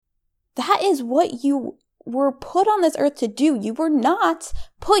That is what you were put on this earth to do. You were not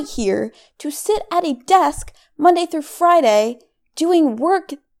put here to sit at a desk Monday through Friday doing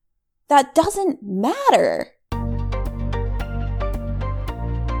work that doesn't matter.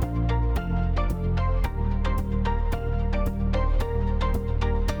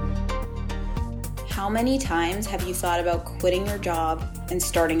 How many times have you thought about quitting your job and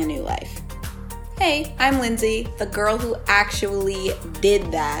starting a new life? Hey, I'm Lindsay, the girl who actually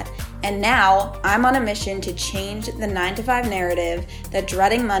did that. And now I'm on a mission to change the 9-to-5 narrative that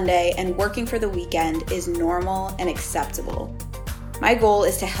dreading Monday and working for the weekend is normal and acceptable. My goal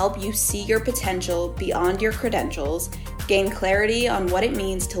is to help you see your potential beyond your credentials, gain clarity on what it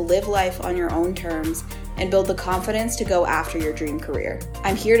means to live life on your own terms, and build the confidence to go after your dream career.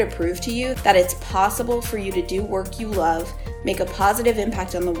 I'm here to prove to you that it's possible for you to do work you love, make a positive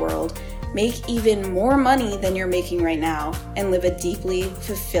impact on the world, make even more money than you're making right now, and live a deeply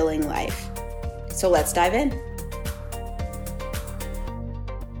fulfilling life. So let's dive in.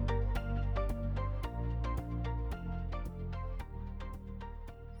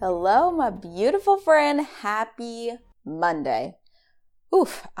 Hello, my beautiful friend. Happy Monday.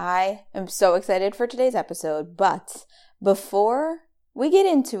 Oof, I am so excited for today's episode, but before we get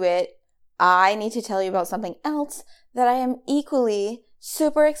into it, I need to tell you about something else that I am equally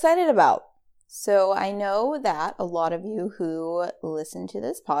super excited about. So I know that a lot of you who listen to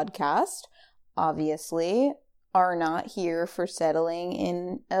this podcast obviously are not here for settling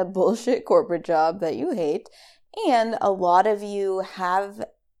in a bullshit corporate job that you hate. And a lot of you have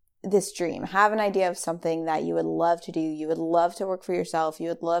this dream, have an idea of something that you would love to do. You would love to work for yourself. You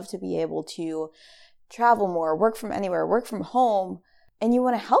would love to be able to travel more, work from anywhere, work from home. And you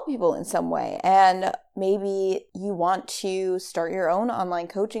want to help people in some way. And maybe you want to start your own online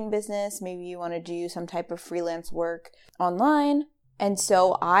coaching business. Maybe you want to do some type of freelance work online. And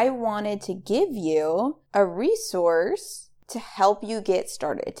so I wanted to give you a resource to help you get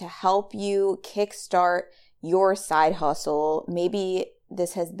started, to help you kickstart your side hustle. Maybe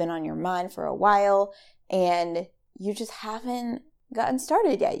this has been on your mind for a while and you just haven't gotten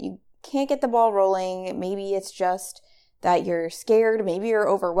started yet. You can't get the ball rolling. Maybe it's just that you're scared, maybe you're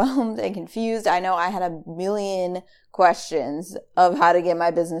overwhelmed and confused. I know I had a million questions of how to get my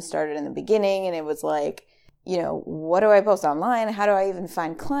business started in the beginning, and it was like, what do I post online? How do I even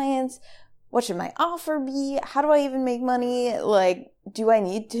find clients? What should my offer be? How do I even make money? Like, do I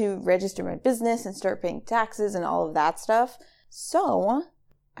need to register my business and start paying taxes and all of that stuff? So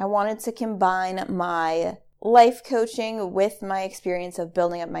I wanted to combine my life coaching with my experience of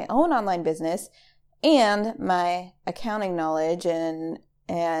building up my own online business and my accounting knowledge and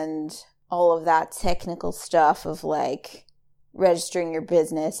all of that technical stuff of like registering your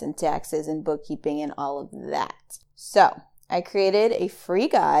business and taxes and bookkeeping and all of that. So I created a free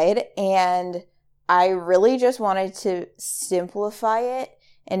guide and I really just wanted to simplify it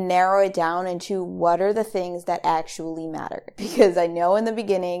and narrow it down into what are the things that actually matter. Because I know in the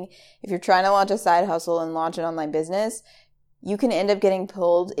beginning, if you're trying to launch a side hustle and launch an online business, you can end up getting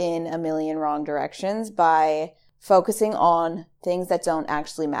pulled in a million wrong directions by focusing on things that don't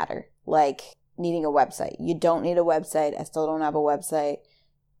actually matter, like needing a website. You don't need a website. I still don't have a website.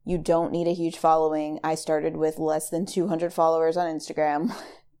 You don't need a huge following. I started with less than 200 followers on Instagram.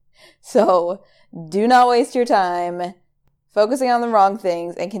 So do not waste your time focusing on the wrong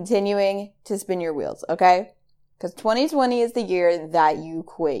things and continuing to spin your wheels, okay? Because 2020 is the year that you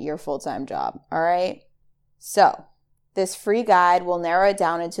quit your full-time job, all right? So this free guide will narrow it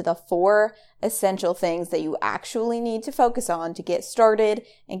down into the 4 essential things that you actually need to focus on to get started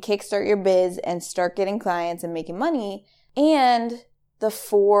and kickstart your biz and start getting clients and making money, and the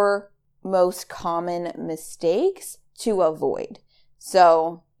 4 most common mistakes to avoid.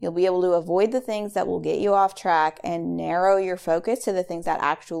 So you'll be able to avoid the things that will get you off track and narrow your focus to the things that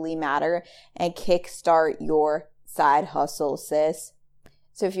actually matter and kickstart your side hustle, sis.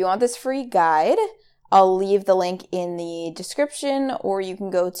 So if you want this free guide, I'll leave the link in the description, or you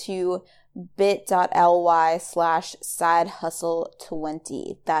can go to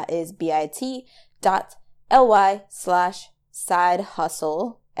bit.ly/sidehustle20. That is bit.ly/sidehustle,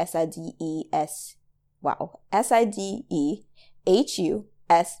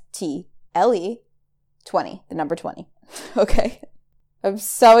 SIDEHUSTLE 20, the number 20. Okay. I'm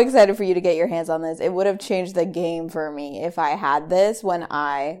so excited for you to get your hands on this. It would have changed the game for me if I had this when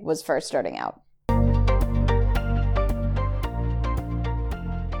I was first starting out.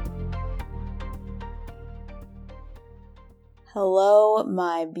 Hello,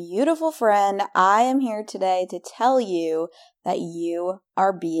 my beautiful friend. I am here today to tell you that you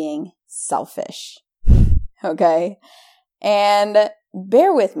are being selfish. Okay? And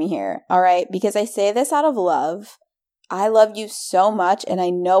bear with me here, all right? Because I say this out of love. I love you so much, and I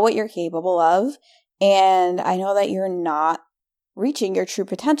know what you're capable of, and I know that you're not reaching your true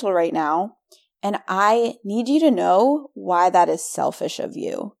potential right now, and I need you to know why that is selfish of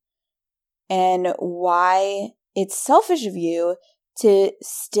you, and why it's selfish of you to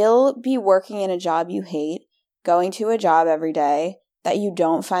still be working in a job you hate, going to a job every day that you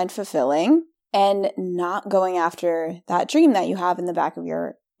don't find fulfilling, and not going after that dream that you have in the back of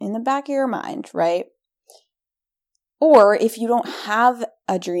your mind, right? Or if you don't have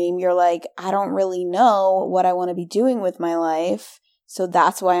a dream, you're like, I don't really know what I want to be doing with my life, so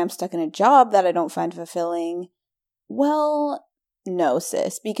that's why I'm stuck in a job that I don't find fulfilling. Well, no,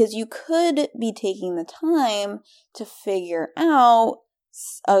 sis, because you could be taking the time to figure out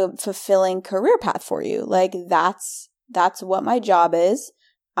a fulfilling career path for you. Like, that's what my job is.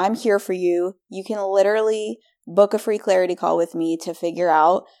 I'm here for you. You can literally book a free clarity call with me to figure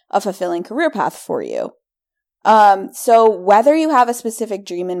out a fulfilling career path for you. So whether you have a specific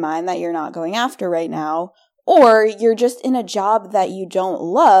dream in mind that you're not going after right now, or you're just in a job that you don't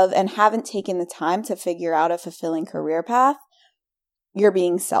love and haven't taken the time to figure out a fulfilling career path, you're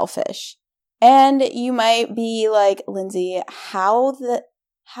being selfish. And you might be like, Lindsay, how the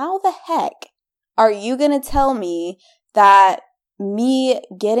heck are you going to tell me that me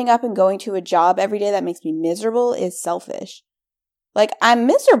getting up and going to a job every day that makes me miserable is selfish? Like, I'm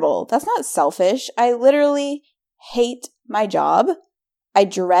miserable. That's not selfish. I literally hate my job. I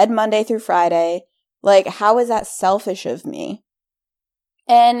dread Monday through Friday. Like, how is that selfish of me?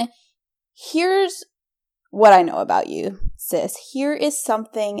 And here's what I know about you, sis. Here is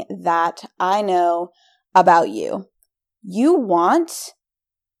something that I know about you. You want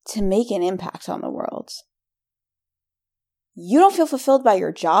to make an impact on the world. You don't feel fulfilled by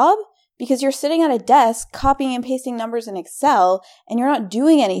your job because you're sitting at a desk copying and pasting numbers in Excel, and you're not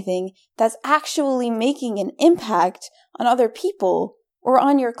doing anything that's actually making an impact on other people or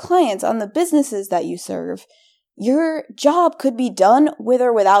on your clients, on the businesses that you serve. Your job could be done with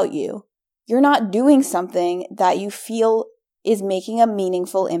or without you. You're not doing something that you feel is making a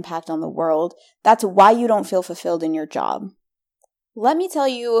meaningful impact on the world. That's why you don't feel fulfilled in your job. Let me tell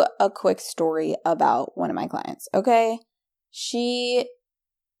you a quick story about one of my clients, okay? She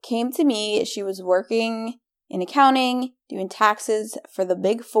came to me. She was working in accounting, doing taxes for the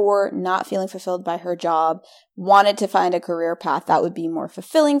Big Four, not feeling fulfilled by her job, wanted to find a career path that would be more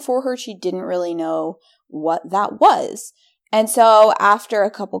fulfilling for her. She didn't really know what that was. And so after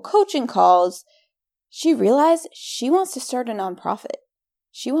a couple coaching calls, she realized she wants to start a nonprofit.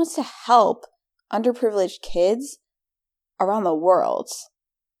 She wants to help underprivileged kids around the world.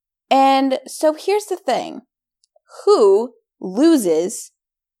 And so here's the thing. Who loses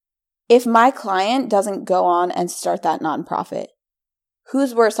if my client doesn't go on and start that nonprofit?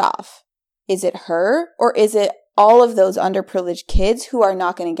 Who's worse off? Is it her, or is it all of those underprivileged kids who are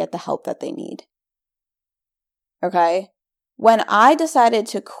not going to get the help that they need? Okay? When I decided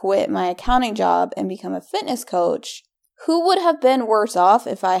to quit my accounting job and become a fitness coach, who would have been worse off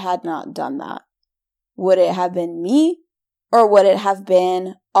if I had not done that? Would it have been me, or would it have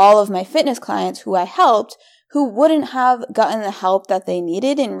been all of my fitness clients who I helped who wouldn't have gotten the help that they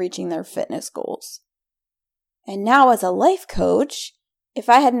needed in reaching their fitness goals? And now as a life coach, if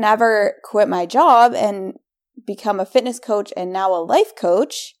I had never quit my job and become a fitness coach and now a life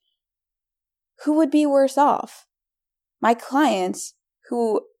coach, who would be worse off? My clients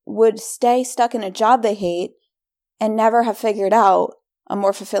who would stay stuck in a job they hate and never have figured out a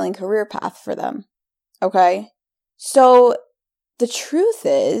more fulfilling career path for them. Okay? So the truth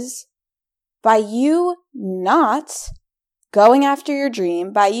is, by you not going after your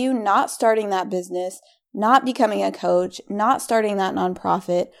dream, by you not starting that business, not becoming a coach, not starting that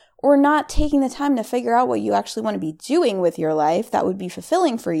nonprofit, or not taking the time to figure out what you actually want to be doing with your life that would be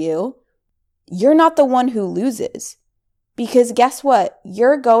fulfilling for you, you're not the one who loses. Because guess what?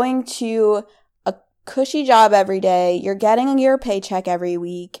 You're going to a cushy job every day. You're getting your paycheck every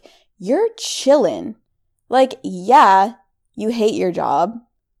week. You're chilling. Like, yeah, you hate your job,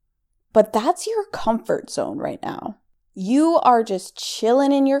 but that's your comfort zone right now. You are just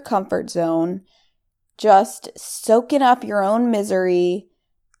chilling in your comfort zone, just soaking up your own misery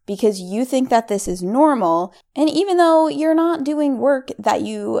because you think that this is normal. And even though you're not doing work that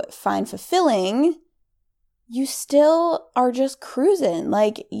you find fulfilling, you still are just cruising.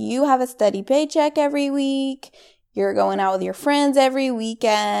 Like, you have a steady paycheck every week. You're going out with your friends every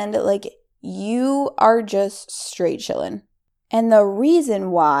weekend. Like, you are just straight chilling. And the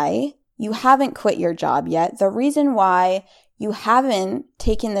reason why you haven't quit your job yet, the reason why you haven't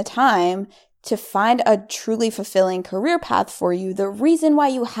taken the time to find a truly fulfilling career path for you, the reason why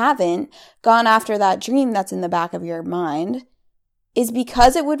you haven't gone after that dream that's in the back of your mind is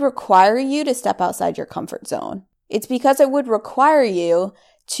because it would require you to step outside your comfort zone. It's because it would require you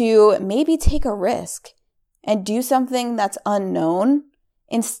to maybe take a risk and do something that's unknown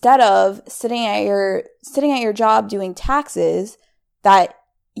instead of sitting at your job doing taxes that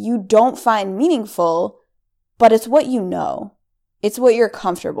you don't find meaningful, but it's what you know. It's what you're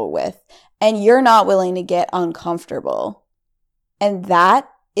comfortable with, and you're not willing to get uncomfortable. And that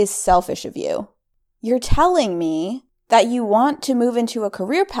is selfish of you. You're telling me that you want to move into a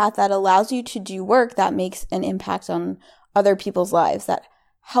career path that allows you to do work that makes an impact on other people's lives, that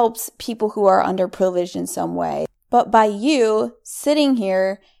helps people who are underprivileged in some way. But by you sitting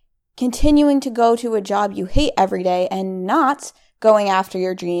here, continuing to go to a job you hate every day and not going after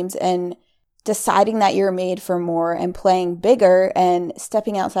your dreams and deciding that you're made for more and playing bigger and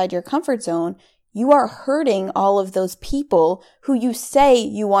stepping outside your comfort zone, you are hurting all of those people who you say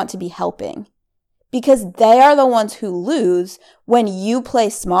you want to be helping. Because they are the ones who lose when you play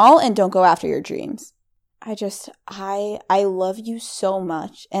small and don't go after your dreams. I love you so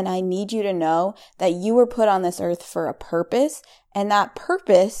much, and I need you to know that you were put on this earth for a purpose, and that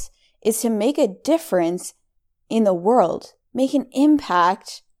purpose is to make a difference in the world, make an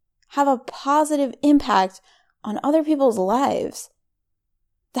impact, have a positive impact on other people's lives.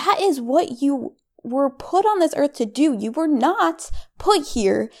 That is what you were put on this earth to do. You were not put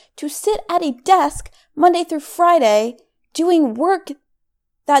here to sit at a desk Monday through Friday doing work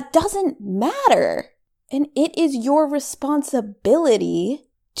that doesn't matter. And it is your responsibility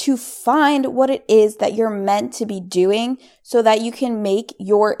to find what it is that you're meant to be doing so that you can make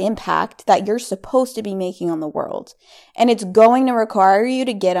your impact that you're supposed to be making on the world. And it's going to require you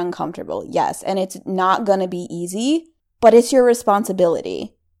to get uncomfortable, yes. And it's not going to be easy, but it's your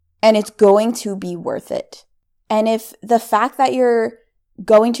responsibility. And it's going to be worth it. And if the fact that you're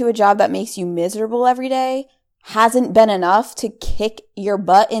going to a job that makes you miserable every day hasn't been enough to kick your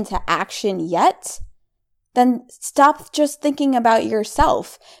butt into action yet, then stop just thinking about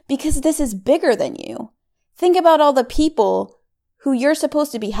yourself, because this is bigger than you. Think about all the people who you're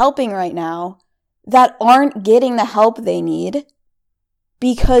supposed to be helping right now that aren't getting the help they need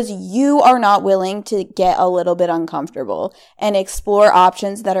because you are not willing to get a little bit uncomfortable and explore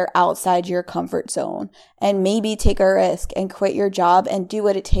options that are outside your comfort zone and maybe take a risk and quit your job and do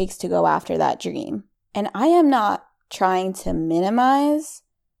what it takes to go after that dream. And I am not trying to minimize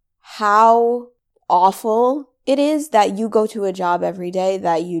how awful it is that you go to a job every day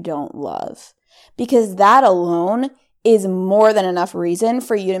that you don't love, because that alone is more than enough reason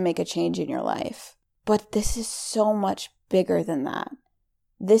for you to make a change in your life. But this is so much bigger than that.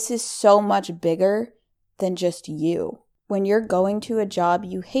 This is so much bigger than just you. When you're going to a job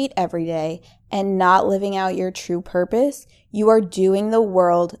you hate every day and not living out your true purpose, you are doing the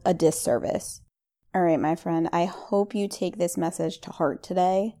world a disservice. All right, my friend, I hope you take this message to heart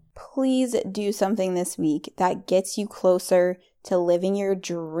today. Please do something this week that gets you closer to living your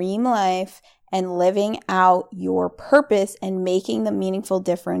dream life and living out your purpose and making the meaningful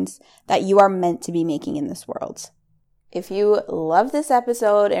difference that you are meant to be making in this world. If you love this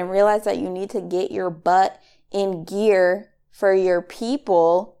episode and realize that you need to get your butt in gear for your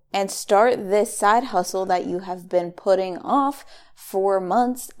people and start this side hustle that you have been putting off for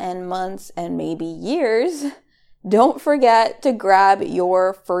months and months and maybe years, don't forget to grab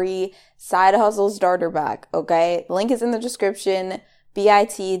your free side hustle starter pack, okay? The link is in the description,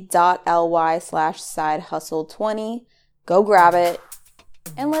 bit.ly/sidehustle20. Go grab it,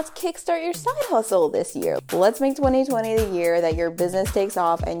 and let's kickstart your side hustle this year. Let's make 2020 the year that your business takes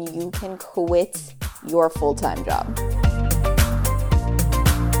off and you can quit your full-time job.